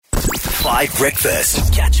5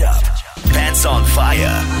 breakfast. Catch up. Pants on fire.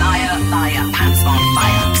 Liar, liar, pants on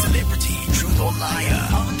fire. Celebrity, truth or liar.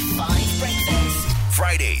 On 5 breakfast.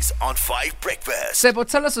 Fridays on 5 breakfast. Tshepo,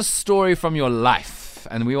 tell us a story from your life,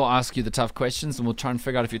 and we will ask you the tough questions, and we'll try and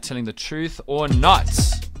figure out if you're telling the truth or not.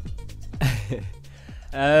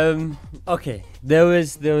 Okay. There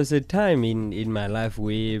was a time in my life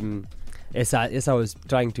where, as I was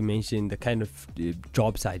trying to mention the kind of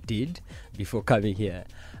jobs I did before coming here,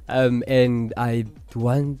 and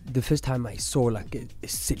the first time I saw like a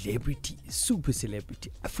celebrity, super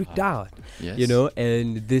celebrity, I freaked out. Yes. You know,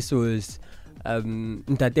 and this was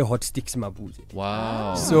Ntate Hot Sticks Mabuze.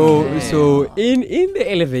 Wow. So in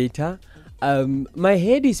the elevator, my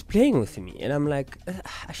head is playing with me, and I'm like,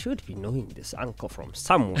 I should be knowing this uncle from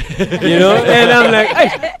somewhere, you know. And I'm like,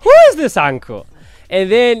 hey, who is this uncle?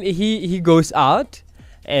 And then he goes out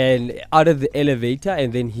of the elevator,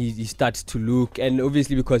 and then he starts to look, and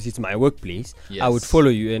obviously because it's my workplace, Yes. I would follow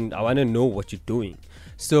you, and I want to know what you're doing.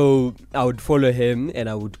 So I would follow him, and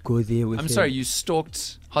I would go there with him. I'm sorry, you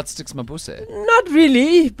stalked Hot Sticks Mabuse? Not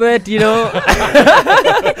really, but you know,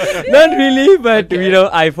 not really, but you know,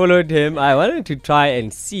 I followed him. I wanted to try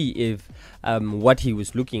and see if what he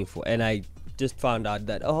was looking for, and I just found out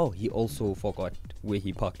that he also forgot where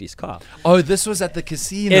he parked his car. Oh, this was at the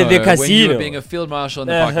casino. At the when you casino. were being a field marshal in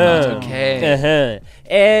the parking lot. Okay.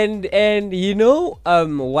 And you know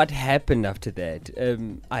what happened after that?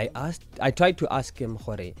 I tried to ask him,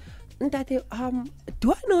 Jorge, Ntate,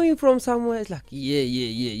 do I know you from somewhere? It's like, yeah.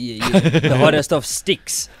 The hottest of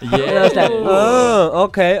sticks. Yeah. And I was like, oh,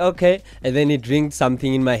 okay. And then it ringed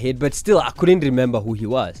something in my head, but still I couldn't remember who he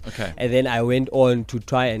was. Okay. And then I went on to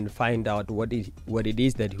try and find out what it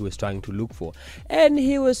is that he was trying to look for. And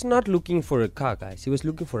he was not looking for a car, guys. He was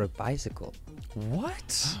looking for a bicycle.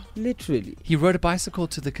 What? Literally. He rode a bicycle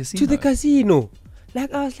to the casino? To the casino.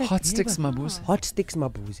 Like, I was like, Hot Sticks Mabuse? Hot Sticks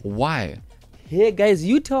Mabuse. Why? Hey guys,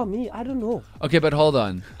 you tell me. I don't know. Okay, but hold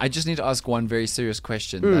on. I just need to ask one very serious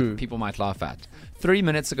question that people might laugh at. 3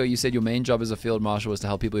 minutes ago, you said your main job as a field marshal was to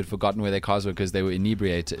help people who'd forgotten where their cars were because they were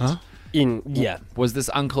inebriated. Huh? Was this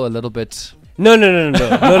uncle a little bit... No.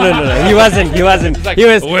 He wasn't. He was.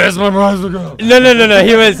 Where's my bicycle?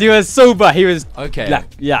 No. He was sober. He was. Okay.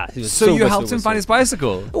 He was So sober, you helped him find his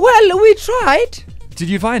bicycle? Well, we tried. Did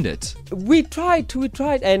you find it? We tried,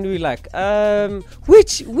 and we like,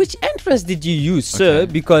 which entrance did you use, sir?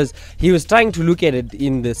 Okay. Because he was trying to look at it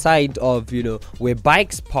in the side of, you know, where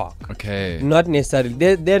bikes park. Okay. Not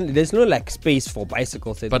necessarily. There's no like space for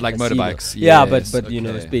bicycles. But like casino. motorbikes. Yeah, Yes, but you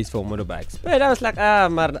know, okay. space for motorbikes. But I was like,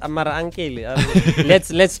 mara uncle,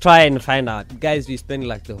 let's try and find out, guys. We spent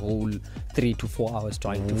like the whole 3 to 4 hours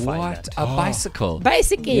trying to find What? that. A bicycle?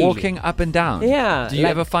 Bicycle. Walking up and down? Yeah, Do you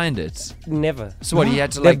like- ever find it? Never. So what, he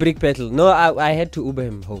had to The like... brick pedal. No, I had to Uber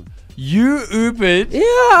him home. You Ubered? Yeah,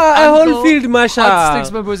 a Uncle whole field marshal. Hot Sticks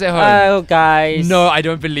Mabuse home? Oh, guys. No, I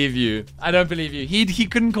don't believe you. He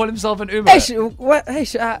couldn't call himself an Uber.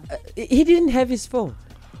 He didn't have his phone.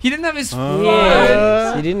 He didn't have his phone.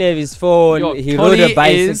 Yes, he didn't have his phone. Your He rode a Tolly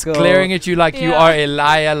bicycle. is glaring at you like you are a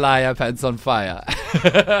liar, pants on fire.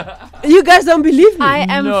 You guys don't believe me. I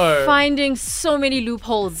am No. finding so many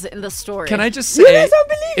loopholes in the story. Can I just You say, guys don't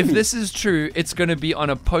believe if me. this is true, it's going to be on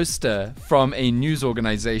a poster from a news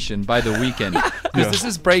organization by the weekend. Because this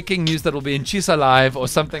is breaking news that will be in Chisa Live or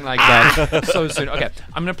something like that so soon. Okay,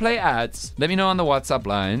 I'm going to play ads. Let me know on the WhatsApp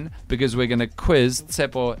line because we're going to quiz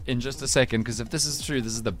Tshepo in just a second. Because if this is true,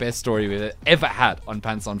 this is the best story we've ever had on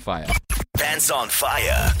Pants on Fire. Pants on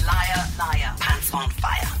fire. Liar, liar, pants on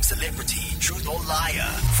fire. Celebrity, truth or liar.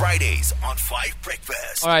 Fridays on 5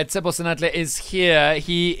 breakfast. All right, Tshepo Senatle is here.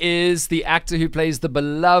 He is the actor who plays the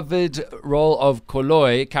beloved role of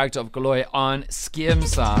character of Koloi on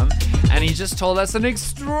Skeemsaam. And he just told us an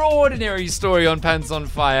extraordinary story on Pants on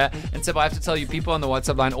Fire. And Tshepo, I have to tell you, people on the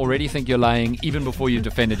WhatsApp line already think you're lying even before you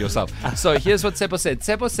defended yourself. So here's what Tshepo said.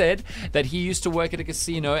 Tshepo said that he used to work at a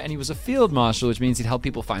casino and he was a field marshal, which means he'd help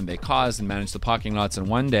people find their cars and manage the parking lots. And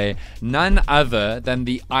one day, none other than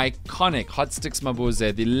the iconic Hot Sticks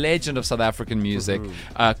Mabuse, the legend of South African music,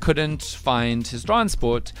 couldn't find his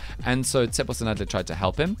transport. And so Tshepo Senatle tried to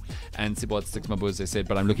help him. And Hot Sticks Mabuse said,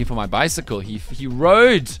 but I'm looking for my bicycle. He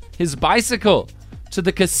rode his bicycle to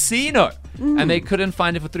the casino and they couldn't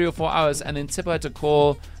find it for 3 or 4 hours. And then Tshepo had to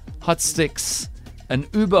call Hot Sticks an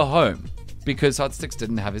Uber home because Hot Sticks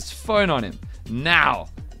didn't have his phone on him. Now,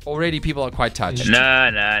 already people are quite touched. No.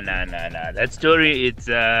 That story,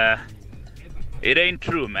 it ain't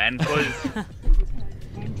true, man. Because,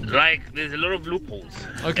 like, there's a lot of loopholes.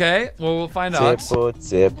 Okay, well, we'll find out.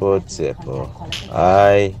 Tshepo.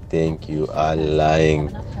 I think you are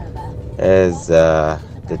lying. As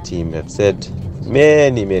the team have said,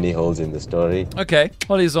 many holes in the story. Okay,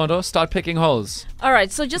 Holly Zondo, start picking holes. All right,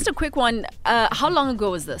 so just a quick one. How long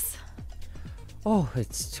ago was this? Oh,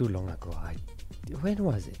 it's too long ago. When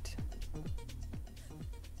was it?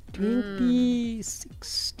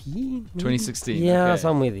 2016? 2016. Yeah, okay.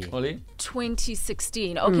 somewhere there. Holly?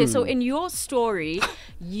 2016. Okay, so in your story,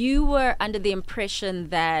 you were under the impression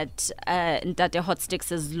that Ndate Hot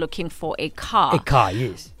Sticks is looking for a car. A car,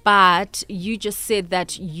 yes. But you just said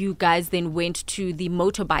that you guys then went to the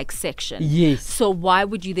motorbike section. Yes. So why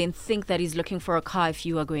would you then think that he's looking for a car if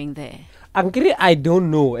you are going there? I don't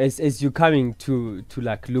know as you're coming to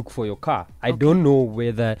like look for your car. I don't know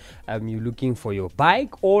whether you're looking for your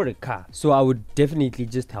bike or a car. So I would definitely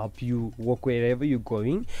just help you walk wherever you're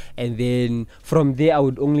going, and then from there I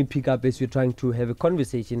would only pick up as you're trying to have a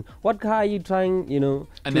conversation. What car are you trying,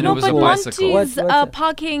 And then it was but a bicycle. Monty's What's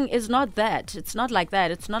parking is not that. It's not like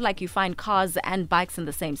that. It's not like you find cars and bikes in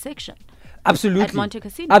the same section. Absolutely. At Monte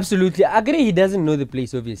Casino. Absolutely. I agree he doesn't know the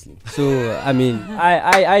place, obviously. So, I mean,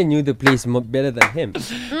 I knew the place better than him.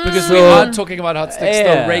 Because we are talking about Hot Sticks, the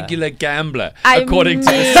Yeah. regular gambler, I according to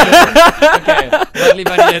the mean- story. Okay, Natalie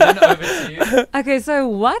Van Eden, over to you. Okay, so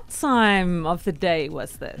what time of the day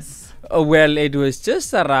was this? Well, it was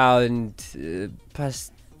just around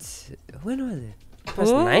past, when was it?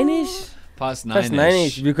 Past Ooh. 9-ish? Past Past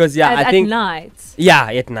 9-ish. 9-ish. Because, yeah, at I think... night. Yeah,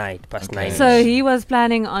 at night, past Okay. 9-ish. So he was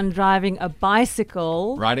planning on driving a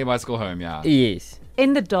bicycle Riding a bicycle home, yeah. Yes.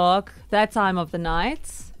 in the dark that time of the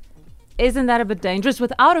night. Isn't that a bit dangerous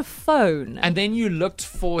without a phone? And then you looked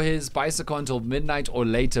for his bicycle until midnight or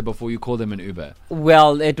later before you called him an Uber.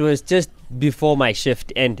 Well, it was just before my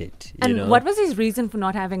shift ended. And what was his reason for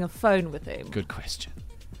not having a phone with him? Good question.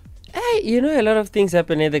 Hey, a lot of things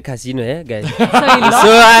happen at the casino, guys. So he lost. So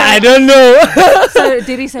I don't know. So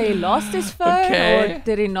did he say he lost his phone, Okay. or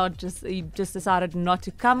did he not he just decided not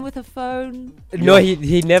to come with a phone? No,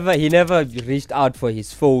 he never reached out for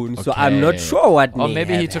his phone, so I'm not Okay. sure what. Or may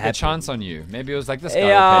maybe he have took happened. a chance on you. Maybe it was like this guy.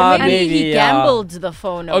 Yeah, will pay. Maybe maybe, he yeah. gambled the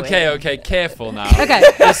phone away. Okay, careful now. Okay.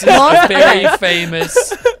 This is a very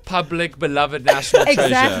famous, public, beloved national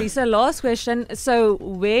Exactly. treasure. So last question. So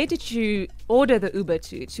where did you order the Uber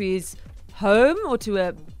to? To his home or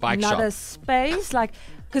to Bike another shop. space? Like,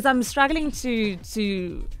 because I'm struggling to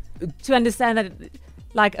understand that,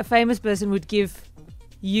 like, a famous person would give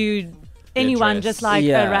you anyone address. just like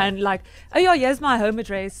Yeah. around, like, oh yeah, here's my home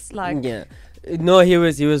address. Like, Yeah. No, he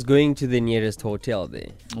was going to the nearest hotel there.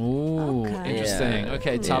 Ooh, Okay. interesting. Yeah.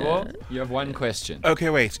 Okay, Tabo, you have one question. Okay,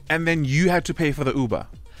 wait. And then you had to pay for the Uber.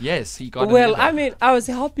 Yes, he got Well, an Uber. I mean, I was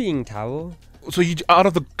helping Tao. So you, out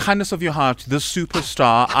of the kindness of your heart, this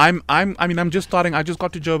superstar. I'm just starting. I just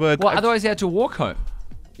got to Joburg. Well, otherwise he had to walk home.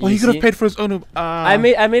 Well, he You could have see? paid for his own Uber. I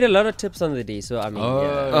made a lot of tips on the day, so I mean, yeah.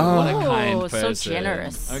 What a Oh, kind so person.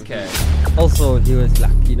 generous. Okay. Also, he was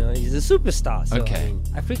like, he's a superstar. So Okay. I mean,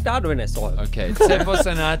 I freaked out when I saw him. Okay, Tshepo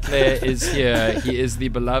Senatle is here. He is the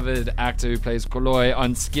beloved actor who plays Koloi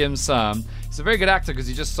on Skim Sam. He's a very good actor because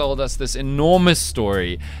he just sold us this enormous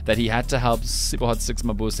story that he had to help Super Hot Sticks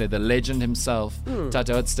Mabuse, the legend himself,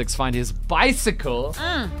 Tata Hot Sticks, find his bicycle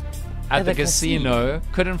at the casino.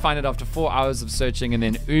 Couldn't find it after 4 hours of searching, and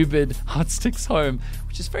then Ubered Hot Sticks home,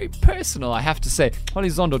 which is very personal, I have to say. Holly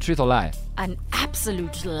Zondo, truth or lie? An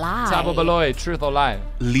absolute lie. Tabo Baloi, truth or lie?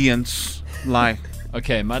 Liens, like.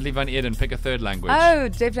 Okay, Madly Van Eden, pick a third language. oh,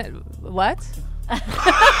 definitely. What? I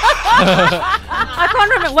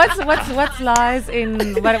can't remember. What's lies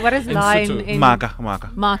in what is lie in Sotho. Maka.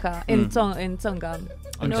 Maka in Tonga?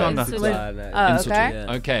 No, Tsonga. it's- Oh, Sotho. okay.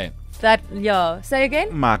 Yeah. Okay. That say again.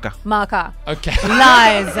 Maka. Maka. Okay.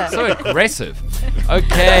 Lies. So aggressive.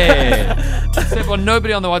 Okay. Well,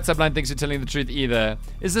 nobody on the WhatsApp line thinks you're telling the truth either.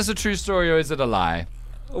 Is this a true story or is it a lie?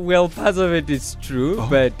 Well, part of it is true,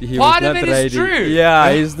 but he Part was of not it is riding. true?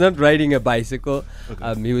 Yeah, he's not riding a bicycle.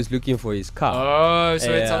 He was looking for his car. Oh,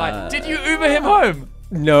 so it's a lie. Yeah. Did you Uber him home?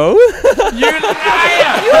 No, You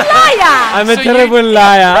liar! I'm a So terrible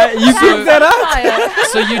liar. You So- picked that up?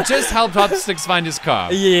 So you just helped Hot Sticks find his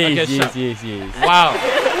car? Yes, Okay, yes, sure. yes. Wow.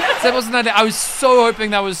 That wasn't that. I was so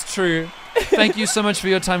hoping that was true. Thank you so much for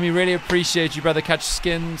your time. We really appreciate you, brother. Catch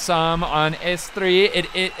Skin Sam on S3.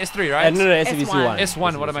 S3, right? No, SABC S1. 1.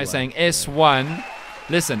 S1, what am I saying? S1.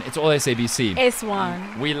 Listen, it's all SABC.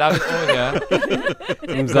 S1. We love it all here.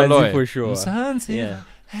 Mzansi for sure. Mzansi. Yeah.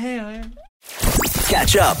 Hey,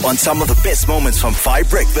 Catch up on some of the best moments from 5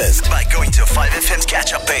 Breakfast by going to 5FM's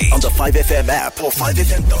catch-up page on the 5FM app or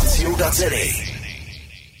 5FM.co.za.